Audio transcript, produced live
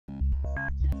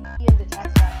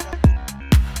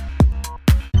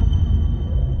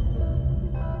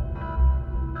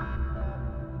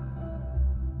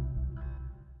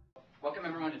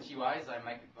T-WiSE. I'm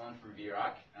Mike McMillan from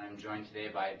VROC. I'm joined today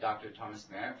by Dr. Thomas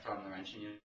Merritt from Laurentian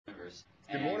University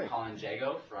and Colin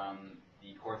Jagoe from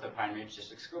the Kawartha Pine Ridge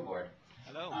District School Board.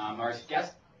 Hello. Our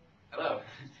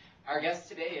guest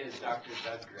today is Dr.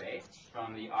 Jagoe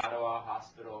from the Ottawa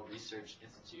Hospital Research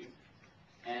Institute.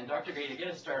 And Dr. Gray, to get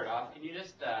us started off, can you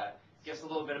just give us a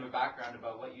little bit of a background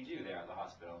about what you do there at the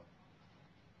hospital?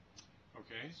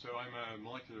 Okay, so I'm a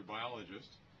molecular biologist.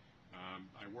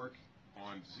 I work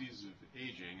on diseases of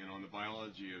aging and on the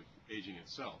biology of aging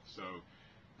itself. So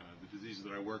the diseases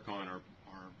that I work on are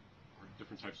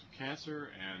different types of cancer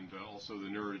and also the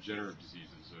neurodegenerative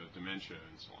diseases, dementia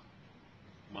and so on.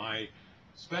 My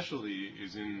specialty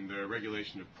is in the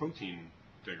regulation of protein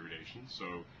degradation,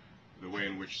 so the way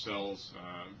in which cells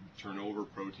turn over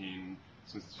protein,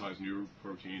 synthesize new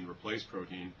protein, replace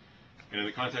protein. And in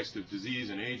the context of disease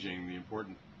and aging, the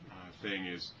important thing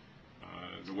is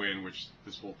the way in which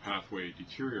this whole pathway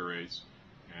deteriorates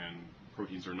and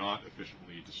proteins are not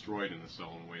efficiently destroyed in the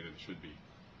cell in the way that it should be.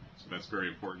 So that's very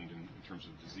important in terms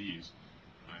of disease,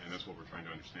 and that's what we're trying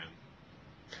to understand.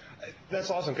 That's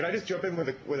awesome. Can I just jump in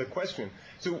with a question?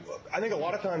 So I think a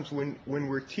lot of times when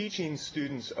we're teaching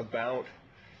students about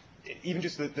even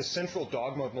just the central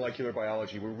dogma of molecular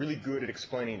biology, we're really good at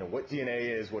explaining what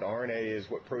DNA is, what RNA is,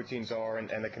 what proteins are,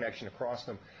 and the connection across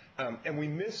them. And we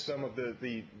miss some of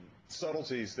the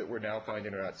subtleties that we're now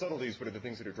finding are not subtleties, but are the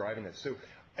things that are driving this. So,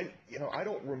 I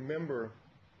don't remember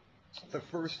the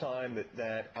first time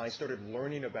that I started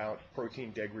learning about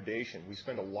protein degradation. We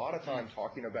spend a lot of time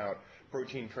talking about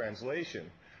protein translation.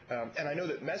 And I know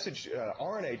that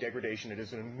RNA degradation, it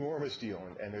is an enormous deal,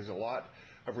 and there's a lot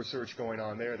of research going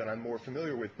on there that I'm more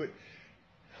familiar with. But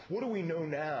what do we know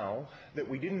now that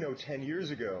we didn't know 10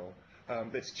 years ago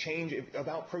that's changed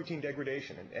about protein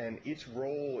degradation and its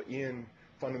role in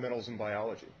fundamentals in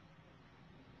biology?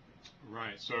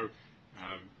 Right. So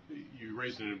you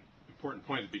raised an important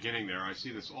point at the beginning there. I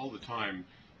see this all the time.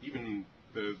 Even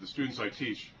the students I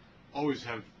teach always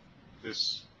have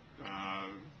this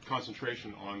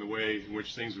concentration on the way in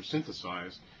which things are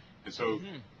synthesized. And so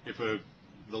if the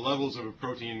levels of a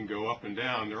protein go up and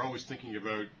down, they're always thinking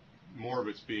about more of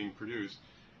it's being produced.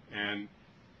 And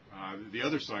the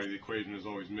other side of the equation is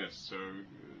always missed. So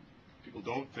people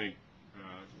don't think,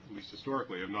 at least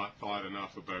historically, have not thought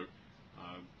enough about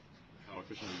how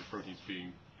efficiently the protein's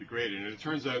being degraded. And it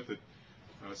turns out that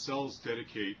cells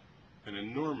dedicate an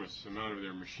enormous amount of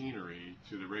their machinery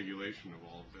to the regulation of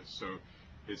all of this. So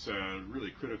it's a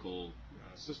really critical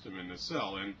system in the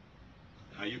cell. And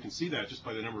you can see that just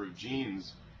by the number of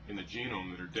genes in the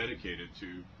genome that are dedicated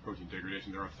to protein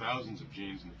degradation. There are thousands of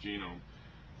genes in the genome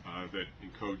that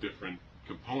encode different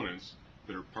components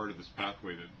that are part of this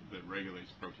pathway that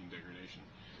regulates protein degradation.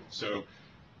 So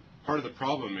part of the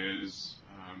problem is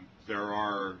there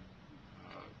are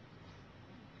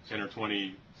 10 or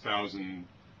 20,000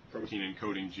 protein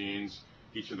encoding genes.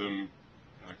 Each of them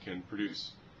can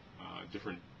produce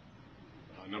different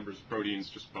numbers of proteins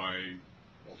just by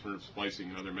alternative splicing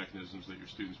and other mechanisms that your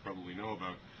students probably know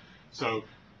about. So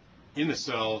in the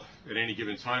cell at any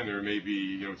given time there may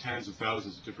be tens of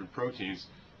thousands of different proteins,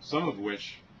 some of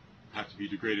which have to be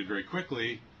degraded very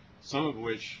quickly, some of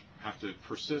which have to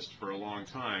persist for a long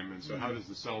time. And so how does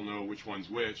the cell know which one's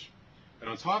which? And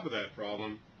on top of that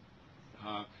problem,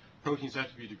 proteins have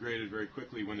to be degraded very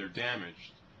quickly when they're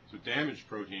damaged. So damaged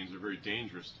proteins are very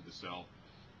dangerous to the cell.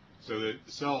 So that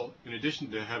the cell, in addition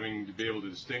to having to be able to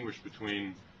distinguish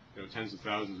between tens of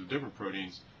thousands of different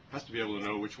proteins, has to be able to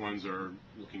know which ones are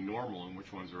looking normal and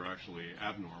which ones are actually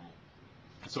abnormal.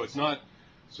 So it's not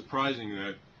surprising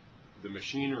that the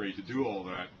machinery to do all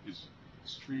that is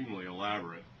extremely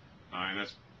elaborate, and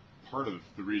that's part of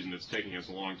the reason it's taking us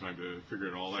a long time to figure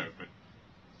it all out.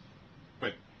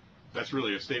 But that's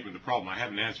really a statement of the problem. I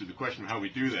haven't answered the question of how we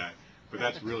do that, but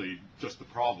that's really just the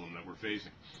problem that we're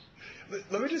facing.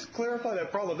 Let me just clarify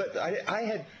that problem.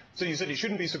 So you said you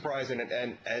shouldn't be surprised,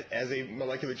 and as a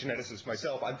molecular geneticist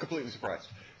myself, I'm completely surprised.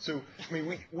 So, I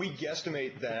mean, we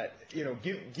guesstimate that,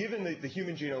 given the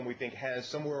human genome we think has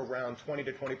somewhere around 20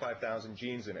 to 25,000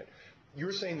 genes in it.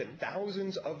 You're saying that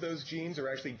thousands of those genes are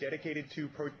actually dedicated to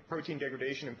protein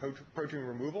degradation and protein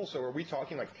removal? So are we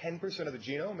talking like 10% of the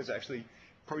genome is actually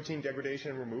protein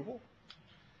degradation and removal?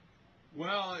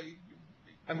 Well,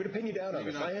 I'm going to pin you down on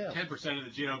this. I am. 10% of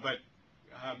the genome, but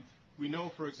we know,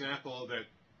 for example, that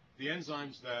the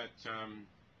enzymes that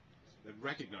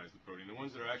recognize the protein, the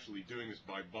ones that are actually doing this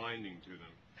by binding to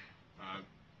them,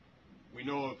 we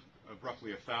know of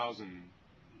roughly 1,000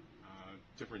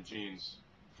 different genes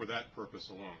for that purpose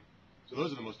alone. So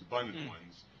those are the most abundant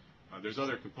ones. There's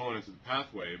other components of the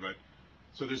pathway, but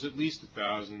so there's at least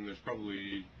 1,000. There's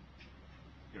probably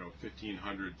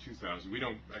 1,500, 2,000. We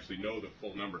don't actually know the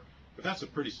full number, but that's a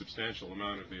pretty substantial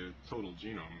amount of the total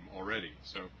genome already.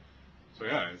 So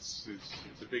yeah, it's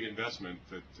a big investment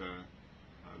that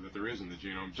that there is in the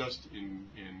genome just in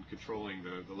controlling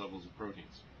the levels of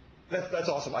proteins. That's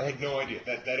awesome. I had no idea.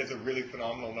 That is a really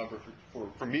phenomenal number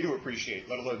for me to appreciate,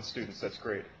 let alone students. That's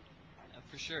great.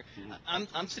 For sure.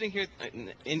 I'm sitting here,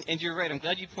 and you're right. I'm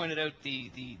glad you pointed out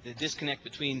the disconnect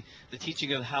between the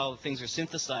teaching of how things are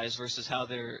synthesized versus how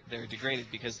they're degraded,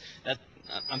 because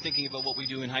I'm thinking about what we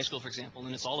do in high school, for example,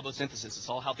 and it's all about synthesis. It's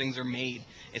all how things are made.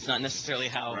 It's not necessarily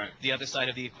how the other side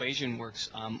of the equation works,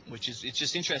 it's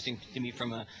just interesting to me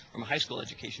from a high school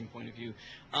education point of view.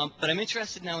 But I'm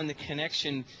interested now in the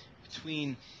connection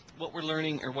between what we're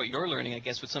learning, or what you're learning, I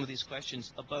guess, with some of these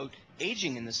questions about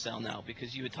aging in the cell now,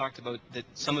 because you had talked about that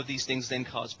some of these things then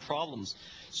cause problems.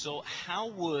 So how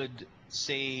would,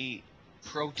 say,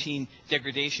 protein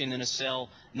degradation in a cell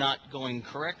not going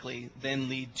correctly then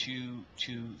lead to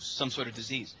some sort of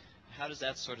disease? How does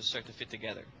that sort of start to fit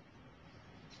together?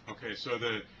 Okay, so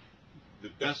the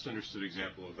best understood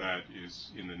example of that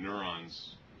is in the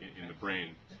neurons in the brain.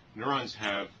 Neurons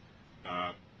have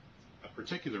a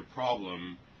particular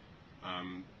problem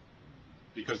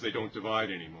because they don't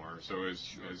divide anymore. So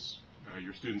as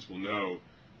your students will know,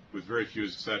 with very few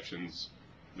exceptions,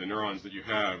 the neurons that you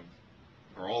have,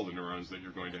 or all the neurons that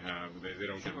you're going to have, they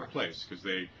don't get replaced because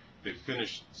they've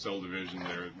finished cell division.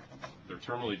 They're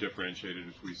terminally differentiated,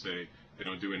 as we say. They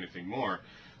don't do anything more.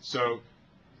 So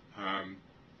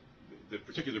the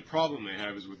particular problem they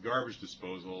have is with garbage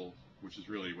disposal, which is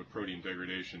really what protein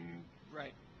degradation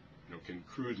can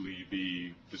crudely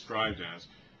be described as.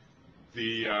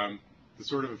 The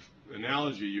sort of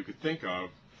analogy you could think of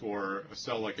for a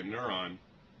cell like a neuron,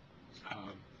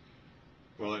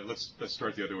 well, let's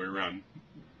start the other way around.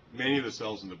 Many of the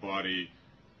cells in the body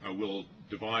will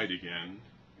divide again,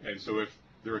 and so if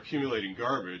they're accumulating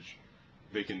garbage,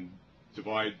 they can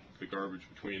divide the garbage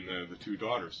between the two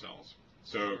daughter cells.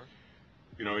 So,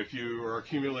 if you are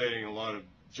accumulating a lot of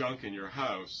junk in your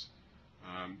house,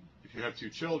 if you have two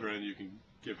children, you can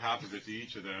give half of it to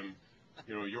each of them.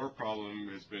 Your problem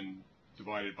has been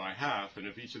divided by half, and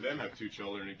if each of them have two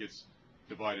children, it gets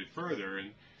divided further.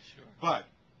 And but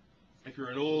if you're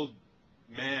an old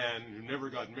man who never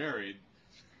got married,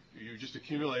 you just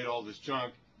accumulate all this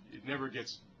junk. It never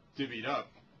gets divvied up,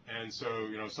 and so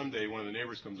someday one of the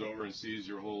neighbors comes over and sees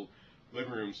your whole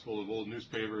living room's full of old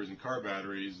newspapers and car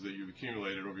batteries that you've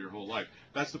accumulated over your whole life.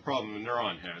 That's the problem a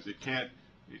neuron has. It can't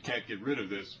get rid of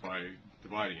this by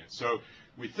dividing it. So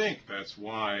we think that's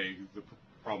why the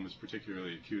problem is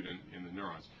particularly acute in the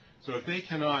neurons. So if they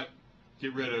cannot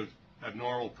get rid of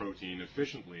abnormal protein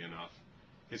efficiently enough,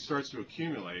 it starts to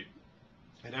accumulate.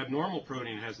 And abnormal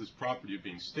protein has this property of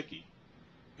being sticky.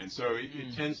 And so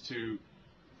it tends to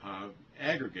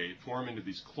aggregate, form into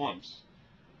these clumps,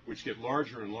 which get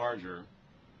larger and larger.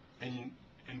 And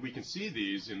we can see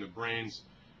these in the brains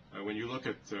when you look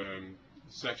at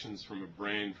sections from a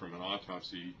brain from an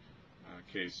autopsy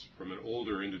case from an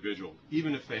older individual.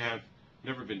 Even if they have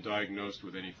never been diagnosed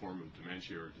with any form of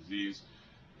dementia or disease,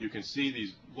 you can see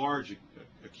these large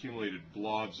accumulated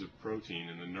blobs of protein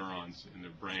in the neurons in the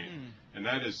brain. And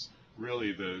that is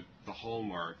really the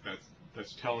hallmark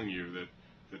that's telling you that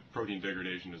protein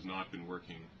degradation has not been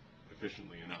working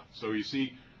efficiently enough. So you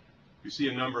see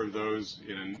a number of those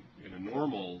in a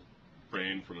normal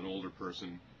brain from an older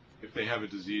person. If they have a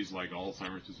disease like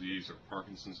Alzheimer's disease or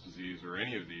Parkinson's disease or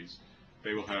any of these,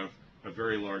 they will have a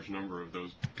very large number of those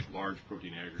large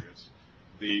protein aggregates.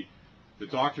 The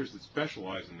doctors that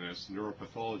specialize in this,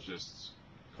 neuropathologists,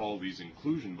 call these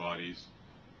inclusion bodies,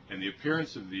 and the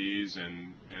appearance of these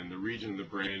and the region of the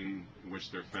brain in which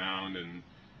they're found and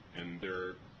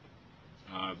their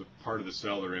the part of the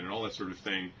cell they're in and all that sort of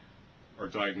thing are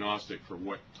diagnostic for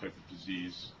what type of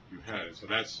disease you had. So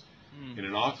that's in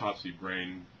an autopsy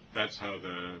brain, that's how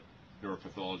the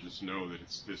neuropathologists know that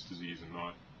it's this disease and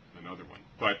not another one.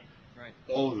 But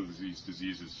all of these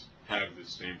diseases have this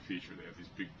same feature. They have these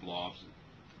big blobs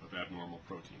of abnormal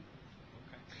protein.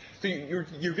 So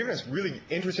you're giving us really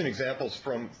interesting examples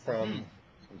from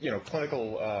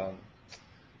clinical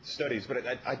studies, but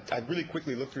I'd really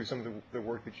quickly look through some of the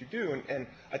work that you do, and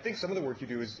I think some of the work you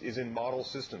do is in model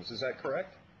systems. Is that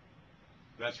correct?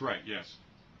 That's right, yes.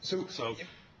 So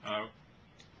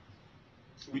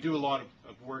we do a lot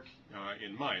of work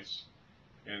in mice,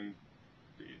 and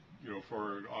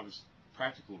for obvious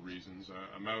practical reasons,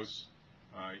 a mouse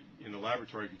in the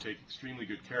laboratory, if you take extremely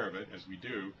good care of it, as we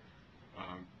do,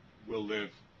 will live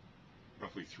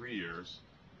roughly 3 years.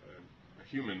 A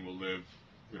human will live,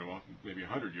 maybe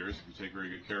 100 years if you take very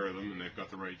good care of them and they've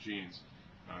got the right genes.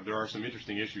 There are some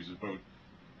interesting issues about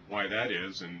why that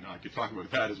is, and I could talk about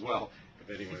that as well if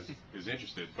anyone is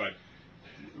interested. But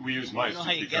we use mice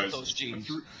how you because get those genes.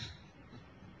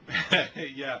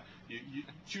 yeah, you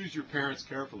choose your parents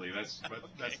carefully. That's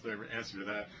the answer to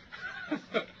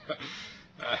that.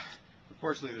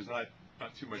 Unfortunately, there's not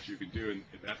too much you can do in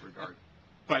that regard.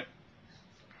 But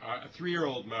a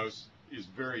 3-year-old mouse is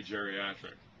very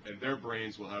geriatric, and their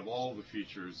brains will have all the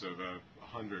features of a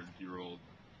 100-year-old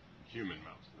human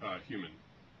mouse.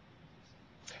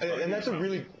 And that's a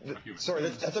really,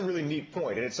 that's a really neat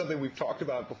point, and it's something we've talked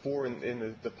about before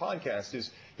in the podcast. Is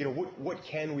what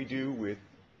can we do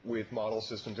with model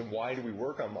systems, and why do we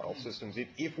work on model systems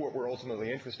if what we're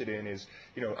ultimately interested in is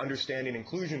understanding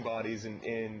inclusion bodies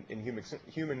in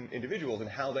human individuals and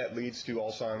how that leads to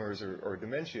Alzheimer's or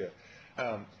dementia.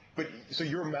 But so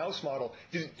your mouse model,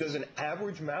 does an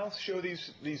average mouse show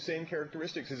these same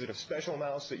characteristics? Is it a special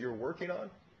mouse that you're working on?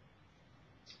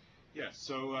 Yes.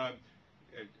 So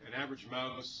an average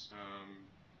mouse,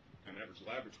 an average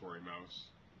laboratory mouse,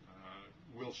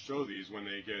 will show these when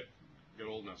they get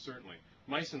old enough. Certainly,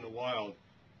 mice in the wild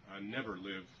never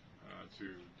live to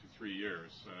 3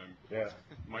 years.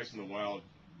 Mice in the wild,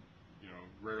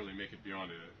 rarely make it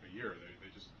beyond a year. They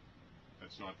just,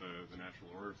 that's not the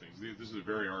natural order of things. This is a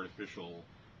very artificial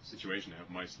situation to have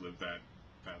mice live that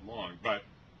long. But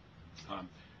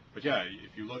yeah,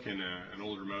 if you look in an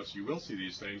older mouse, you will see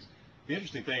these things. The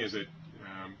interesting thing is that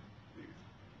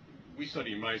we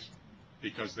study mice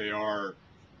because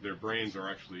their brains are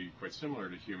actually quite similar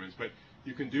to humans, but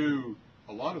you can do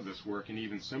a lot of this work in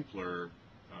even simpler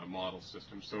model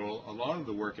systems. So a lot of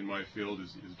the work in my field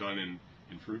is done in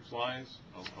fruit flies.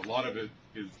 A lot of it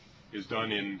is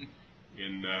done in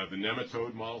the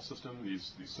nematode model system,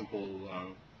 these simple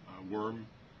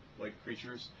worm-like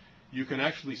creatures. You can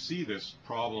actually see this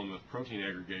problem of protein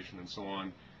aggregation and so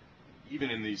on even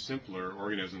in these simpler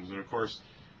organisms. And of course,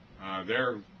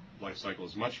 their life cycle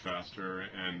is much faster,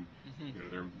 and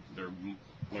they're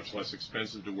much less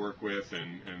expensive to work with,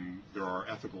 and there are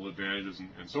ethical advantages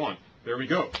and so on. There we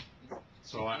go.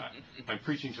 So I'm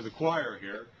preaching to the choir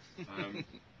here.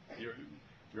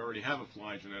 You already have a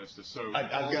fly geneticist, so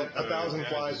I've got 1,000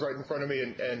 flies right in front of me,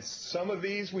 and some of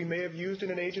these we may have used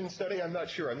in an agent study. I'm not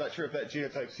sure. I'm not sure if that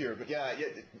genotype's here, but yeah,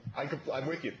 I'm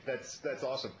with you. That's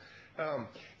awesome.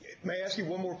 May I ask you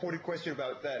one more pointed question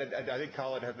about that? And I think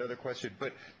Colin had another question,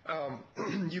 but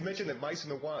you mentioned that mice in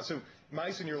the wild. So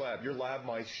mice in your lab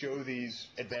mice show these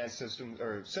advanced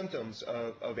symptoms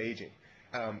of aging.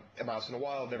 A mouse in the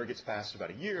wild never gets past about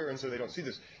a year, and so they don't see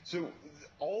this. So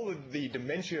all of the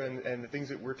dementia and the things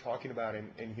that we're talking about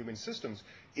in human systems,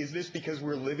 is this because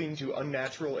we're living to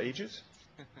unnatural ages?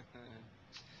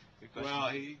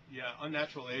 Well, yeah,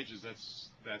 unnatural ages,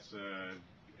 that's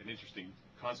an interesting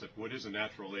concept. What is a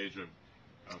natural age of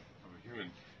a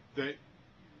human?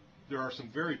 There are some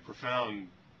very profound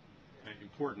and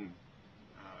important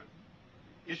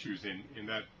issues in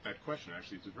that question.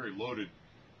 Actually, it's a very loaded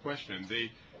question.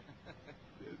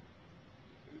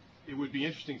 It would be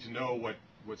interesting to know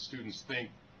what students think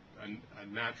a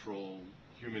natural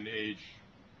human age.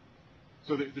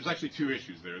 So there's actually two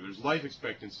issues there. There's life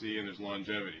expectancy and there's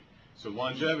longevity. So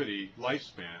longevity,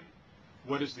 lifespan,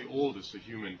 what is the oldest a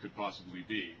human could possibly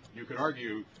be? You could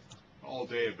argue all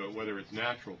day about whether it's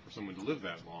natural for someone to live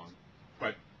that long,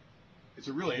 but it's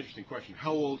a really interesting question.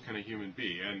 How old can a human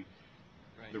be? And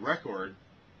the record,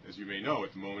 as you may know,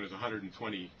 at the moment is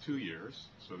 122 years.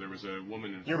 So there was a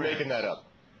woman in You're France. making that up.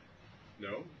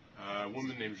 No. A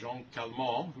woman named Jean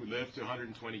Calment who lived to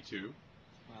 122.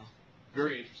 Wow.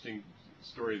 Very interesting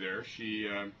story there. She,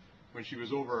 when she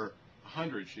was over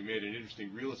 100, she made an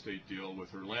interesting real estate deal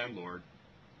with her landlord,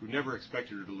 who never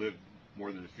expected her to live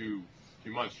more than a few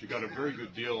months. She got a very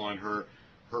good deal on her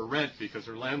rent because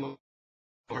her landlord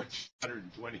was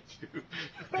 122.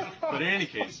 But in any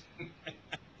case,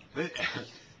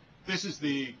 this is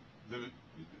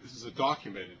a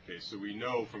documented case, so we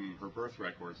know from her birth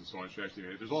records and so on. She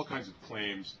actually, there's all kinds of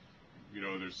claims.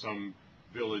 There's some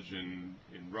village in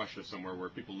Russia somewhere where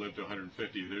people live to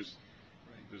 150.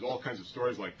 There's all kinds of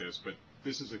stories like this, but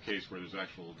this is a case where there's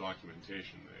actual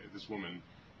documentation. This woman,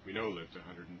 we know, lived to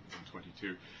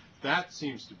 122. That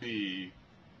seems to be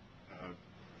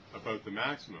about the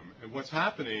maximum. And what's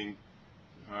happening,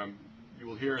 you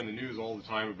will hear in the news all the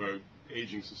time about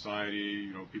aging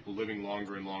society, people living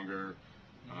longer and longer,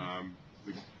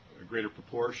 a greater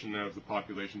proportion of the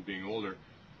population being older.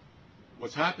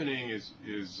 What's happening is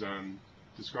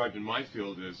described in my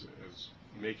field as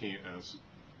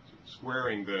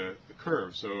squaring the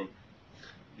curve. So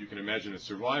you can imagine a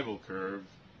survival curve.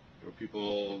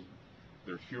 People,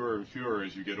 there are fewer and fewer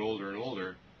as you get older and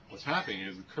older. what's happening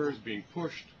is the curve's being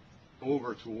pushed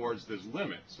over towards this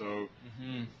limit. So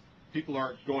people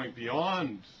aren't going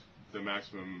beyond the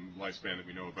maximum lifespan that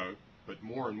we know about, but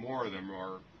more and more of them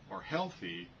are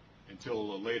healthy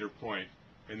until a later point,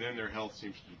 and then their health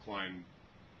seems to decline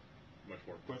much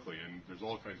more quickly. And there's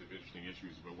all kinds of interesting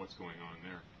issues about what's going on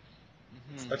there.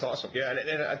 That's awesome. Yeah,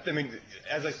 and I mean,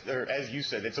 as you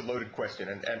said, it's a loaded question,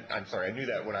 and I'm sorry, I knew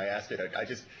that when I asked it. I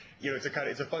just,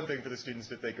 it's a fun thing for the students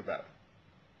to think about.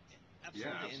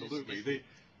 Absolutely. Yeah, absolutely.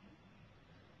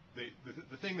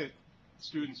 The thing that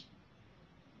students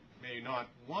may not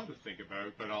want to think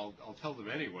about, but I'll tell them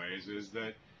anyways, is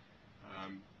that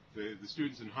the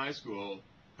students in high school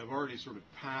have already sort of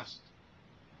passed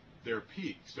their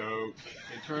peak. So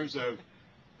in terms of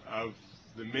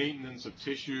the maintenance of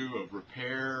tissue, of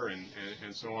repair,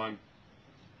 and so on,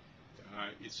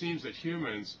 it seems that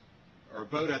humans are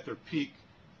about at their peak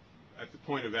at the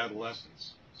point of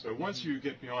adolescence. So once you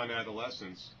get beyond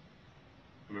adolescence,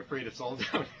 I'm afraid it's all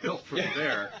downhill from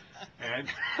there. And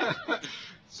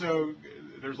so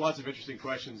there's lots of interesting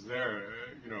questions there,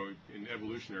 in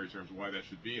evolutionary terms, why that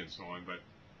should be and so on. But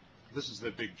this is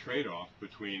the big trade-off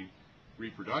between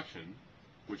reproduction,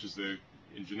 which is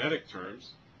in genetic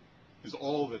terms, is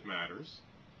all that matters,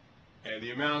 and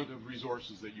the amount of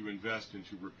resources that you invest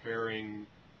into repairing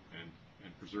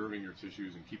and preserving your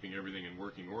tissues and keeping everything in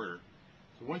working order.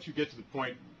 So once you get to the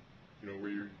point,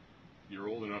 where you're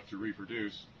old enough to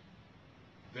reproduce,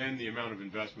 then the amount of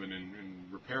investment in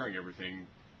repairing everything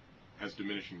has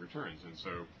diminishing returns. And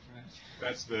so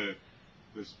that's the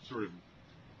sort of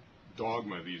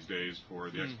dogma these days for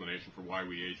the explanation for why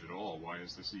we age at all. Why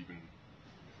is this even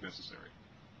necessary?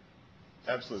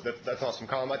 Absolutely. That's awesome,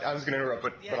 Colin. I was going to interrupt,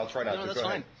 but I'll try not to. That's Go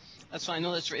fine. ahead. That's fine.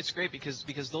 No, it's great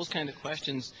because those kind of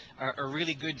questions are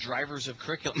really good drivers of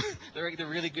curriculum. they're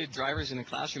really good drivers in the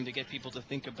classroom to get people to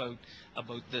think about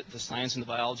the science and the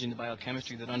biology and the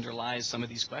biochemistry that underlies some of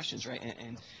these questions, right?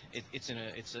 And it's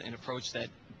an approach that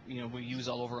we use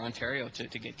all over Ontario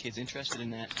to get kids interested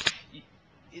in that.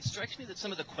 It strikes me that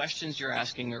some of the questions you're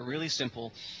asking are really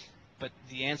simple, but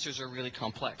the answers are really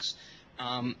complex.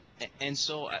 And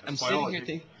so I'm sitting here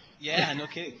thinking, yeah, no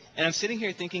kidding. And I'm sitting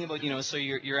here thinking about, so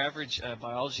your average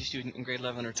biology student in grade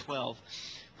 11 or 12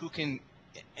 who can,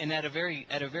 and at a very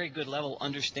good level,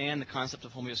 understand the concept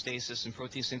of homeostasis and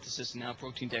protein synthesis and now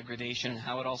protein degradation and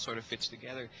how it all sort of fits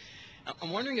together.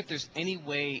 I'm wondering if there's any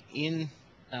way in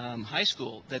high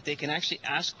school that they can actually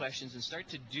ask questions and start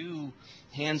to do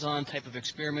hands-on type of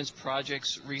experiments,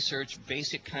 projects, research,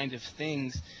 basic kind of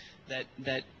things that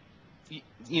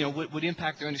would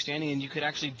impact their understanding, and you could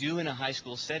actually do in a high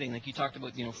school setting. Like you talked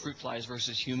about, fruit flies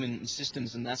versus human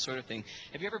systems and that sort of thing.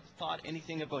 Have you ever thought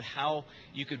anything about how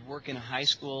you could work in a high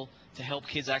school to help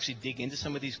kids actually dig into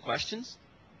some of these questions?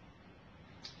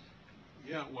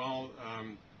 Yeah, well,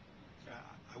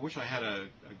 I wish I had a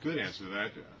good answer to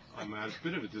that. I'm at a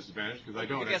bit of a disadvantage because I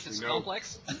don't actually know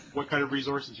complex. what kind of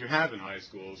resources you have in high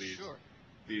school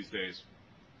these days.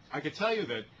 I could tell you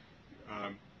that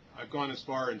I've gone as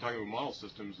far in talking about model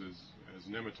systems as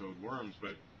nematode worms,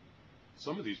 but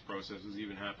some of these processes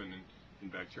even happen in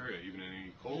bacteria, even in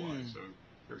E. coli. So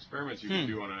there are experiments you can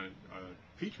do on a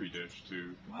petri dish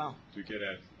to get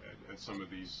at some of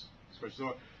these questions.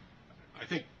 So I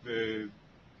think the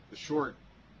short,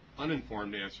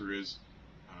 uninformed answer is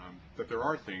that there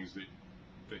are things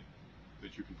that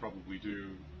you can probably do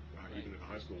even at the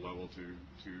high school level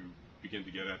to begin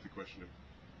to get at the question of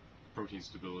protein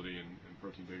stability and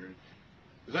protein degradation.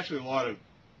 There's actually a lot of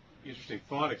interesting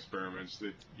thought experiments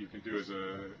that you can do as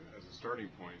a starting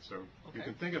point. So you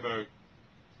can think about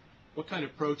what kind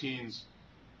of proteins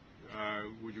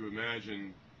would you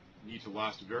imagine need to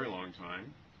last a very long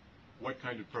time? What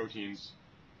kind of proteins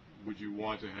would you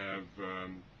want to have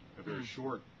a very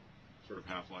short sort of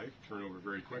half-life, turn over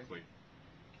very quickly?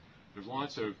 There's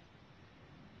lots of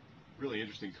really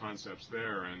interesting concepts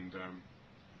there, and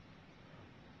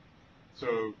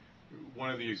so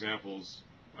one of the examples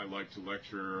I like to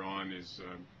lecture on is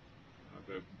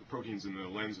the proteins in the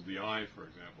lens of the eye, for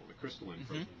example, the crystalline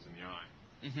proteins in the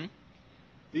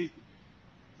eye.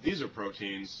 These are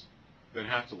proteins that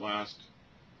have to last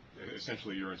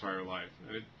essentially your entire life.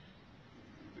 And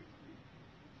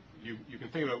you can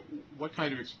think about what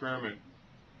kind of experiment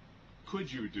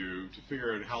could you do to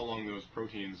figure out how long those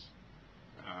proteins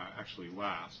actually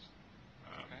last.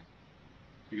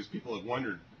 Because people have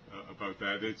wondered about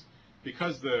that. It's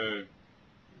because the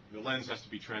lens has to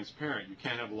be transparent. You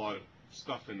can't have a lot of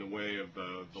stuff in the way of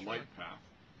the light path.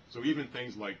 So even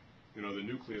things like the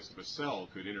nucleus of a cell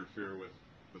could interfere with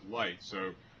light.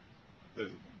 So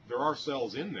there are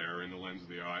cells in there in the lens of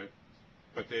the eye,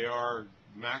 but they are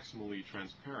maximally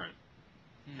transparent.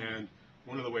 And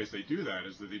one of the ways they do that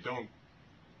is that they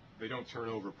don't turn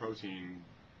over protein.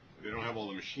 They don't have all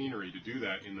the machinery to do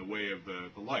that in the way of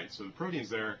the light. So the proteins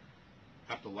there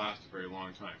have to last a very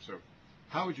long time. So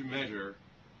how would you measure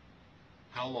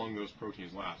how long those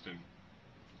proteins last? And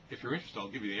if you're interested, I'll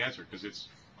give you the answer, because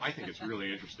I think it's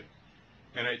really interesting.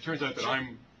 And it turns out that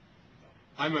I'm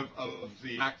of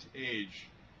the exact age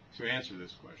to answer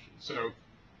this question. So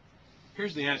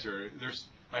here's the answer.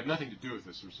 I have nothing to do with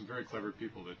this. There's some very clever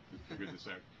people that figured this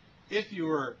out. If you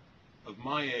were of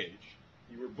my age,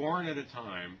 you were born at a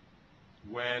time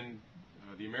when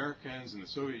the Americans and the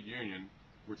Soviet Union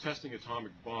were testing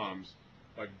atomic bombs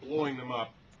by blowing them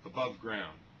up above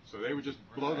ground. So they would just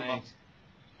blow them up,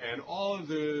 and all of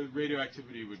the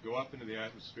radioactivity would go up into the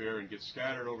atmosphere and get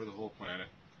scattered over the whole planet.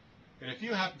 And if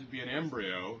you happened to be an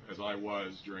embryo, as I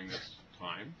was during this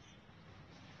time,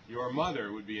 your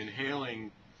mother would be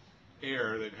inhaling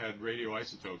air that had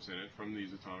radioisotopes in it from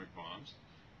these atomic bombs.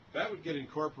 That would get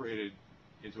incorporated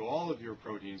into all of your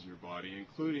proteins in your body,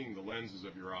 including the lenses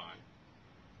of your eye.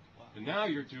 Wow. And now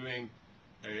you're doing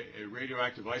a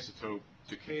radioactive isotope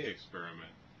decay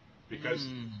experiment, because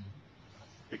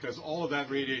all of that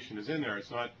radiation is in there. It's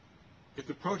not, if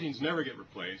the proteins never get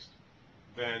replaced,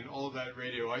 then all of that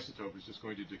radioisotope is just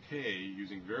going to decay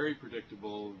using very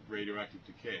predictable radioactive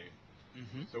decay.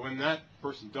 So when that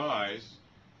person dies,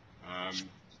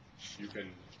 you can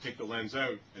take the lens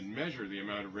out and measure the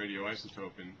amount of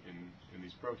radioisotope in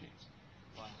these proteins.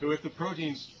 Wow. So if the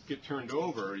proteins get turned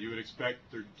over, you would expect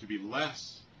there to be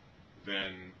less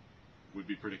than would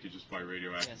be predicted just by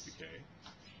radioactive decay.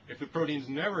 If the proteins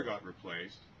never got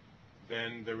replaced,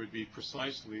 then there would be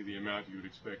precisely the amount you would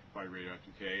expect by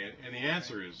radioactive decay. And the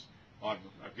answer is, I've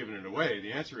given it away,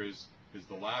 the answer is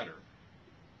the latter.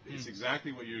 It's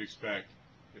exactly what you'd expect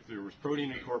if there was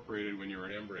protein incorporated when you were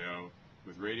an embryo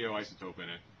with radioisotope in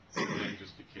it, and then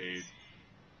just decayed,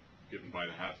 given by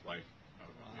the half-life of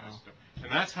the isotope.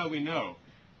 And that's how we know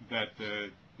that the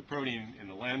protein in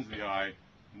the lens of the eye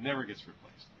never gets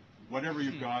replaced. Whatever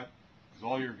you've got is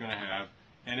all you're going to have.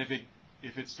 And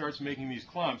if it starts making these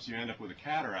clumps, you end up with a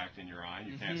cataract in your eye,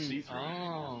 and you can't see through it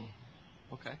anymore.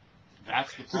 Okay.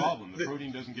 That's the problem. The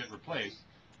protein doesn't get replaced.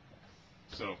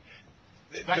 So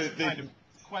that's the kind of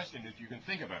question that you can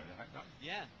think about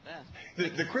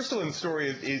it. The crystalline story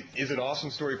is an awesome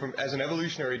story as an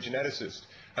evolutionary geneticist.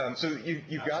 So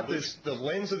you've got the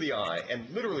lens of the eye, and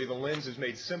literally the lens is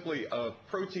made simply of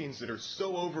proteins that are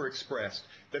so overexpressed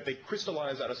that they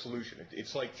crystallize out of solution.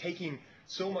 It's like taking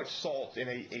so much salt in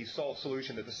a salt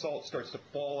solution that the salt starts to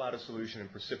fall out of solution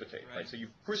and precipitate. Right? So you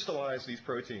crystallize these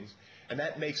proteins, and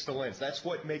that makes the lens. That's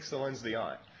what makes the lens of the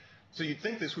eye. So you'd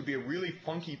think this would be a really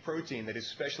funky protein that is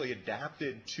specially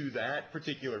adapted to that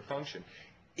particular function.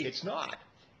 It's not.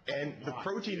 And the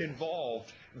protein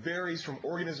involved varies from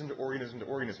organism to organism to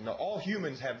organism. Now, all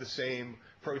humans have the same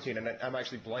protein, and I'm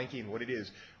actually blanking what it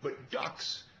is. But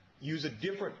ducks use a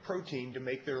different protein to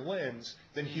make their lens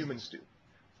than humans do.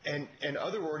 And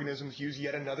other organisms use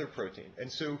yet another protein.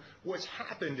 And so what's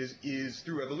happened is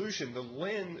through evolution,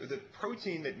 the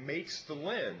protein that makes the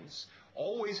lens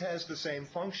always has the same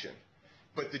function,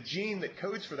 but the gene that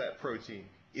codes for that protein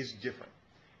is different.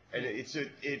 And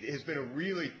it has been a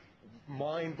really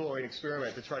mind-blowing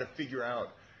experiment to try to figure out,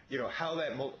 how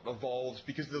that evolves,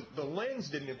 because the lens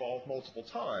didn't evolve multiple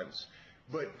times,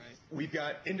 but we've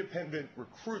got independent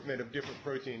recruitment of different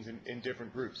proteins in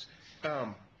different groups.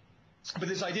 But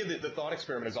this idea that the thought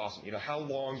experiment is awesome. How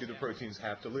long do the proteins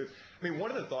have to live? I mean,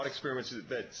 one of the thought experiments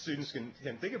that students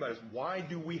can think about is, why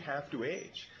do we have to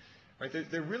age? Right?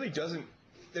 There really doesn't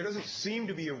seem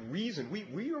to be a reason.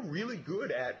 We are really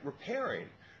good at repairing,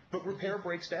 but repair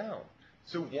breaks down.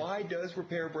 So why does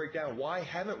repair break down? Why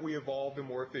haven't we evolved a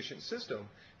more efficient system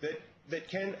that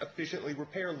can efficiently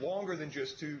repair longer than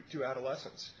just to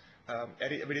adolescence? I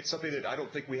mean, it's something that I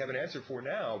don't think we have an answer for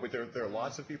now, but there are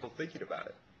lots of people thinking about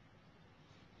it.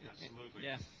 Absolutely.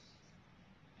 Yeah.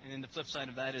 And then the flip side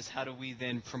of that is, how do we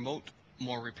then promote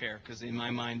more repair? Because in my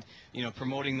mind,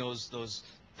 promoting those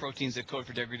proteins that code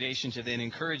for degradation to then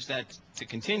encourage that to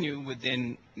continue would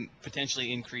then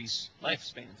potentially increase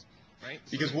lifespans, right?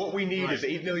 Because what we need is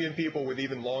 8 million people with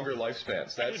even longer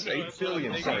lifespans. That's 8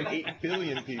 billion, sorry, 8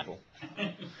 billion people.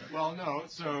 Well, no,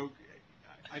 so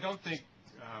I don't think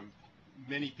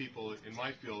many people in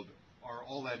my field are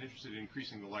all that interested in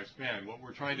increasing the lifespan. What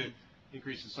we're trying to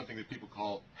increase is something that people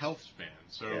call health span.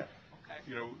 So,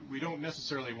 we don't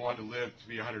necessarily want to live to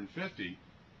be 150,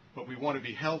 but we want to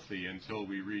be healthy until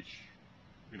we reach,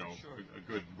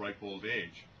 a good ripe old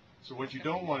age. So what you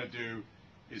don't want to do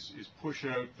is push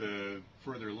out the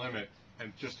further limit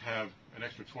and just have an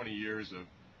extra 20 years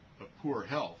of poor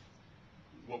health.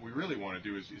 What we really want to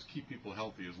do is keep people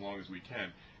healthy as long as we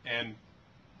can. And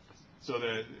so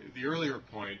the earlier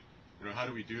point, how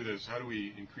do we do this? How do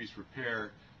we increase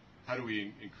repair? How do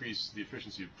we increase the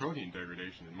efficiency of protein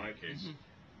degradation, in my case?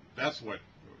 That's what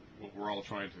we're all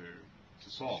trying to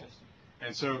solve.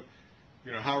 And so,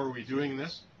 how are we doing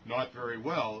this? Not very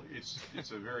well.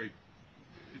 It's a very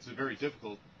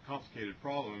difficult, complicated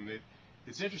problem.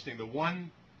 It's interesting. The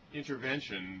one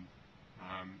intervention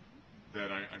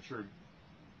that I'm sure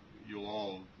you'll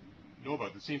all know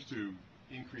about that seems to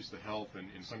increase the health and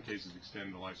in some cases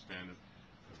extend the lifespan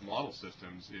of model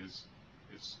systems is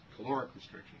caloric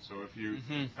restriction. So if you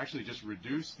actually just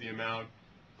reduce the amount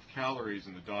of calories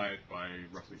in the diet by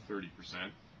roughly 30%,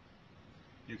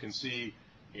 you can see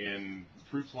in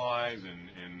fruit flies and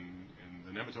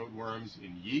the nematode worms,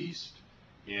 in yeast,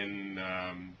 in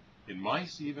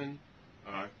mice even,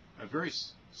 a very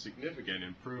significant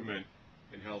improvement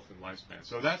in health and lifespan.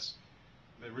 So that's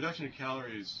the reduction in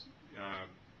calories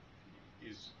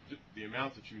is the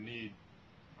amount that you need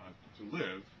to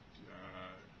live,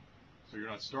 so you're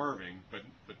not starving, but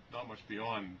not much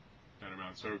beyond that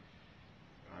amount. So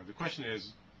the question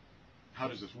is, how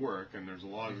does this work? And there's a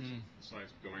lot of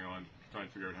science going on trying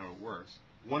to figure out how it works.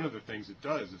 One of the things it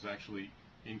does is actually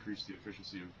increase the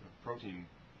efficiency of protein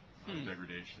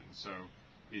degradation. So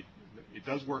it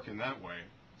does work in that way.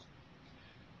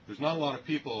 There's not a lot of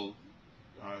people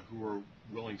who are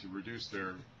willing to reduce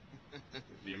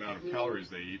the amount of calories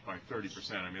they eat by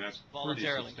 30%. I mean, that's pretty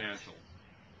substantial.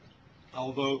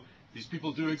 Although these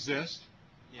people do exist.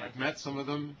 Yeah. I've met some of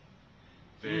them.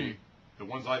 The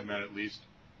ones I've met, at least,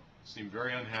 seem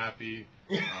very unhappy.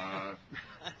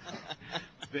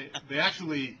 They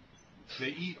actually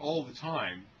eat all the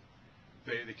time.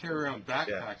 They carry around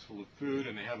backpacks full of food,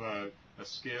 and they have a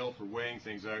scale for weighing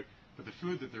things out. But the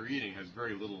food that they're eating has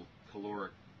very little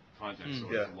caloric content, so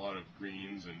it's a lot of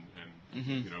greens and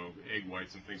egg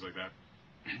whites and things like that.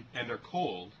 And they're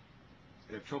cold.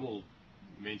 They have trouble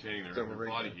maintaining their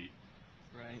body heat.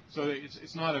 Right. So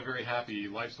it's not a very happy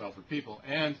lifestyle for people.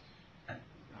 And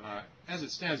as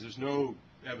it stands, there's no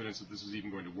evidence that this is even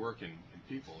going to work in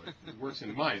people. It works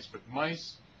in mice, but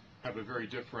mice have a very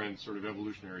different sort of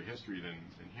evolutionary history than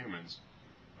humans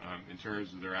in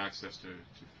terms of their access to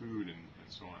food and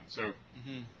so on. So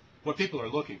what people are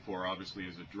looking for, obviously,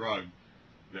 is a drug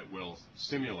that will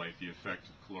stimulate the effect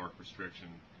of caloric restriction,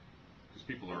 because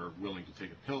people are willing to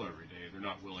take a pill every day. They're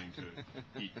not willing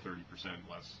to eat 30%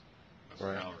 less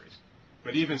calories.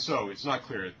 But even so, it's not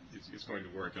clear it's going to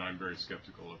work, and I'm very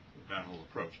skeptical of that whole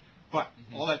approach. But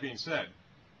all that being said,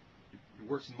 it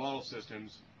works in model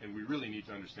systems, and we really need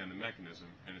to understand the mechanism,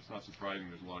 and it's not surprising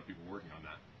there's a lot of people working on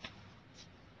that.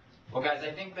 Well, guys,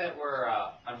 I think that we're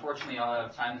unfortunately all out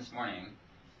of time this morning.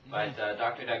 But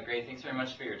Dr. Doug Gray, thanks very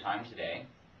much for your time today.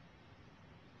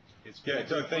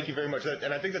 Doug, thank you very much.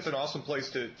 And I think that's an awesome place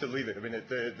to leave it. I mean,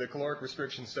 the caloric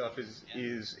restriction stuff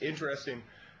is interesting.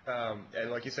 And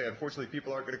like you say, unfortunately,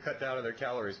 people aren't going to cut down on their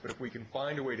calories. But if we can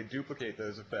find a way to duplicate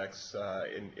those effects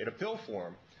in a pill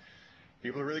form,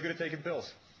 people are really good at taking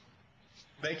pills.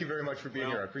 Thank you very much for being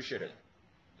here. I appreciate it.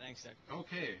 Thanks, Doug.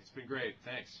 Okay, it's been great.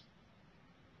 Thanks.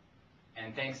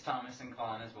 And thanks, Thomas and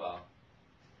Colin, as well.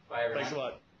 Bye, everyone. Thanks a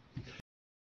lot.